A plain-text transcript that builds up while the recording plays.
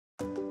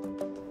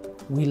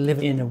We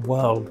live in a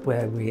world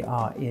where we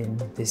are in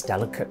this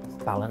delicate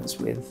balance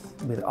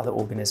with other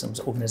organisms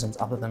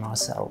other than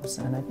ourselves.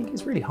 And I think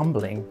it's really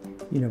humbling.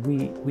 You know,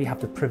 we have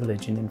the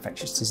privilege in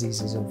infectious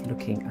diseases of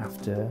looking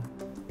after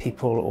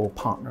people or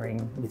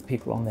partnering with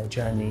people on their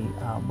journey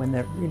when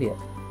they're really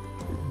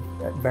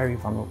at very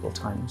vulnerable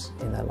times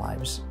in their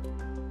lives.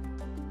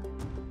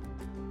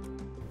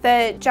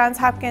 The Johns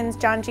Hopkins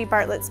John G.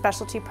 Bartlett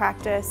specialty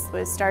practice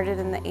was started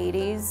in the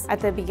 80s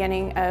at the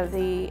beginning of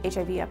the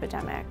HIV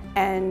epidemic.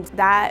 And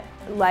that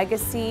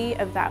legacy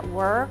of that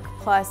work,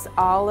 plus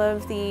all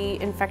of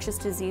the infectious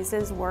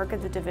diseases work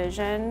of the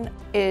division,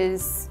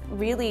 is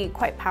really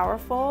quite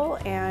powerful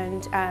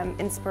and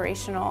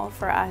inspirational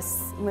for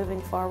us moving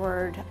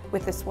forward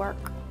with this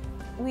work.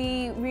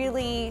 We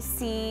really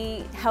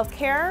see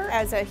healthcare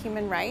as a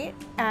human right,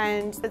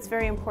 and it's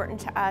very important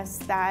to us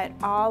that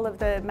all of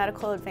the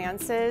medical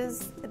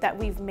advances that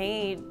we've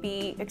made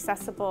be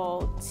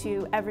accessible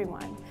to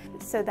everyone,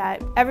 so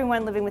that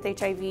everyone living with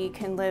HIV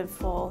can live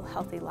full,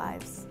 healthy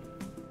lives.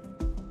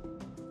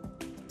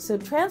 So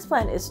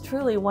transplant is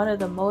truly one of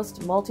the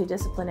most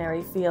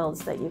multidisciplinary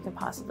fields that you can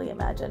possibly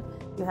imagine.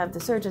 You have the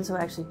surgeons who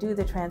actually do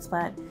the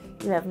transplant,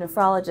 you have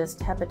nephrologists,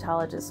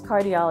 hepatologists,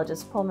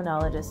 cardiologists,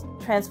 pulmonologists,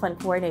 transplant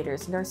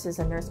coordinators, nurses,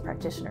 and nurse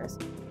practitioners.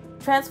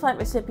 Transplant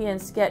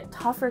recipients get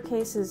tougher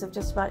cases of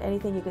just about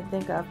anything you can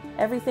think of.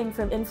 Everything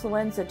from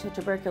influenza to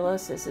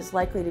tuberculosis is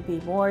likely to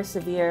be more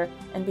severe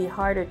and be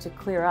harder to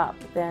clear up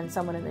than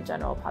someone in the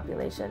general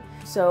population.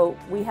 So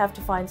we have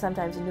to find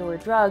sometimes newer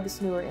drugs,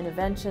 newer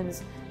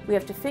interventions. We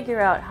have to figure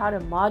out how to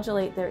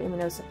modulate their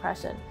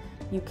immunosuppression.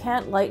 You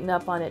can't lighten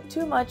up on it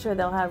too much or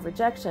they'll have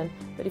rejection,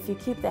 but if you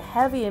keep the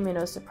heavy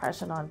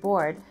immunosuppression on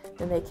board,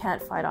 then they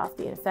can't fight off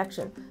the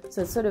infection.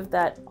 So it's sort of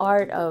that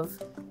art of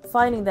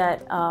finding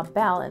that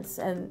balance,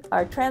 and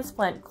our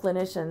transplant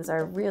clinicians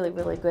are really,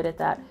 really good at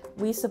that.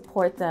 We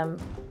support them,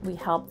 we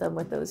help them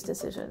with those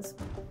decisions.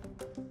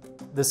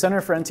 The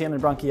Center for NTM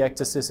and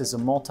Bronchiectasis is a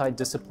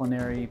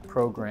multidisciplinary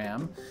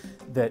program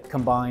that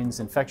combines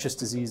infectious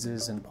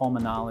diseases and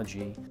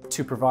pulmonology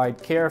to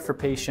provide care for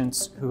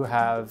patients who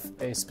have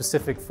a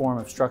specific form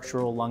of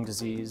structural lung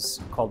disease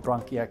called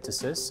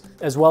bronchiectasis,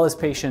 as well as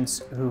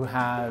patients who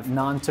have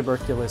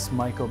non-tuberculous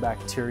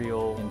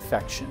mycobacterial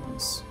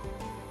infections.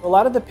 A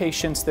lot of the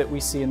patients that we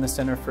see in the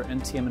Center for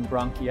NTM and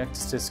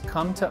Bronchiectasis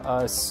come to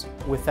us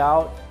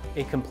without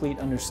a complete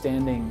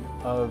understanding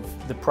of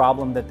the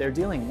problem that they're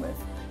dealing with.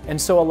 And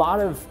so a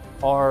lot of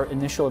our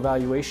initial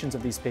evaluations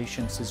of these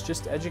patients is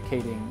just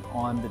educating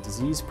on the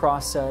disease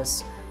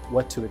process,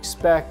 what to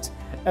expect,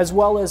 as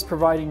well as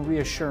providing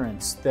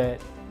reassurance that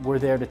we're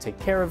there to take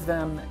care of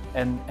them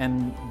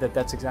and that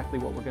that's exactly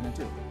what we're going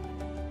to do.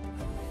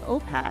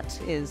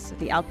 OPAT is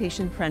the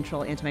Outpatient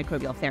Parenteral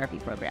Antimicrobial Therapy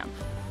Program.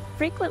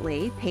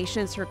 Frequently,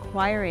 patients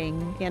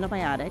requiring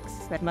antibiotics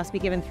that must be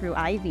given through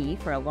IV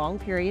for a long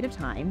period of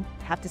time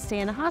have to stay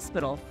in a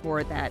hospital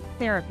for that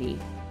therapy.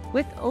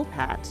 With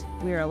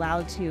OPAT, we are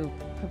allowed to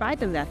provide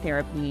them that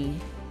therapy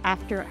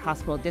after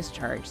hospital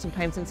discharge,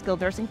 sometimes in skilled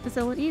nursing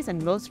facilities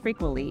and most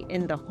frequently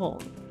in the home.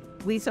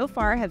 We so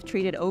far have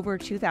treated over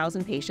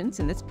 2,000 patients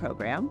in this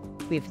program.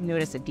 We've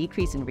noticed a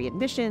decrease in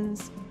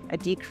readmissions, a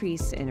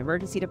decrease in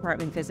emergency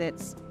department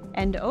visits,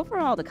 and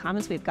overall the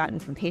comments we've gotten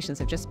from patients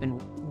have just been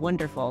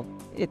wonderful.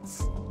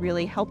 It's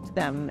really helped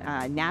them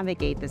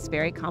navigate this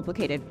very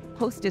complicated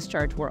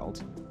post-discharge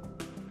world.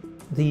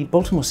 The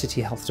Baltimore City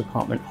Health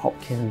Department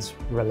Hopkins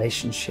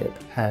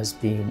relationship has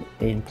been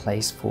in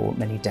place for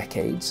many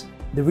decades.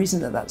 The reason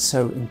that that's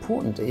so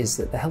important is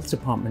that the health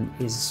department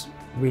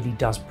really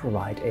does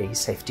provide a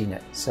safety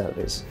net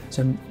service.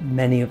 So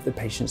many of the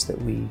patients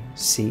that we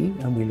see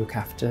and we look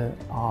after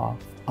are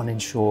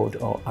uninsured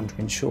or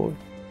underinsured.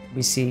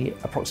 We see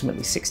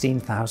approximately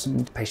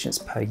 16,000 patients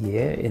per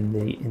year in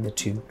the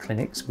two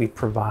clinics. We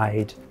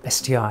provide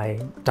STI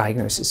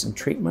diagnosis and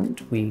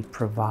treatment. We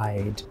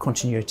provide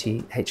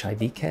continuity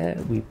HIV care.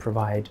 We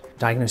provide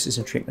diagnosis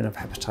and treatment of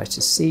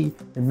hepatitis C.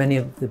 And many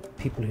of the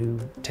people who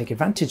take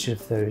advantage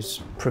of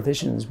those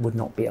provisions would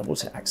not be able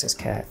to access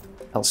care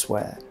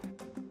elsewhere.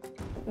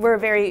 We're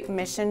very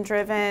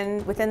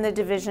mission-driven within the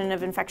Division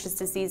of Infectious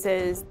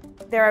Diseases.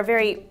 There are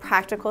very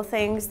practical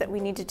things that we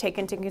need to take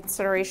into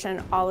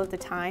consideration all of the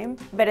time.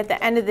 But at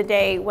the end of the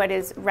day, what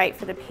is right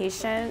for the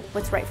patient,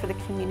 what's right for the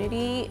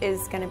community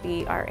is going to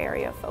be our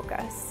area of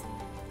focus.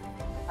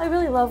 I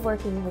really love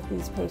working with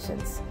these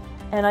patients.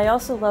 And I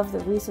also love the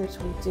research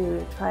we do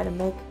to try to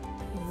make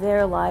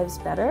their lives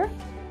better.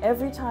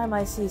 Every time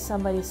I see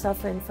somebody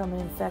suffering from an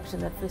infection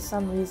that for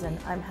some reason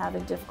I'm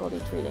having difficulty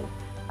treating,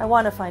 I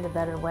want to find a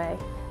better way.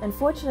 And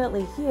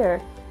fortunately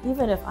here,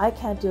 even if I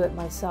can't do it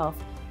myself,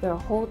 there are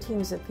whole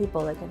teams of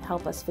people that can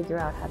help us figure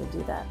out how to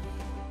do that.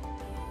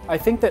 I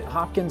think that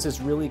Hopkins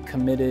is really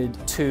committed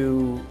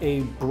to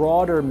a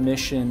broader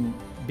mission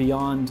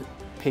beyond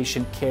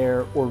patient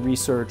care or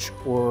research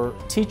or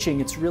teaching.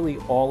 It's really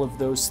all of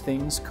those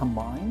things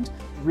combined.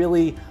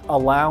 really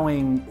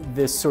allowing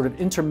this sort of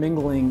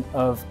intermingling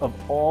of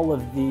all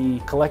of the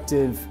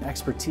collective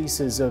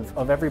expertises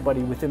of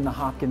everybody within the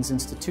Hopkins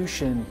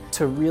institution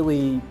to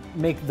really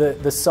make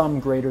the sum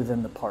greater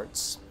than the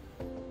parts.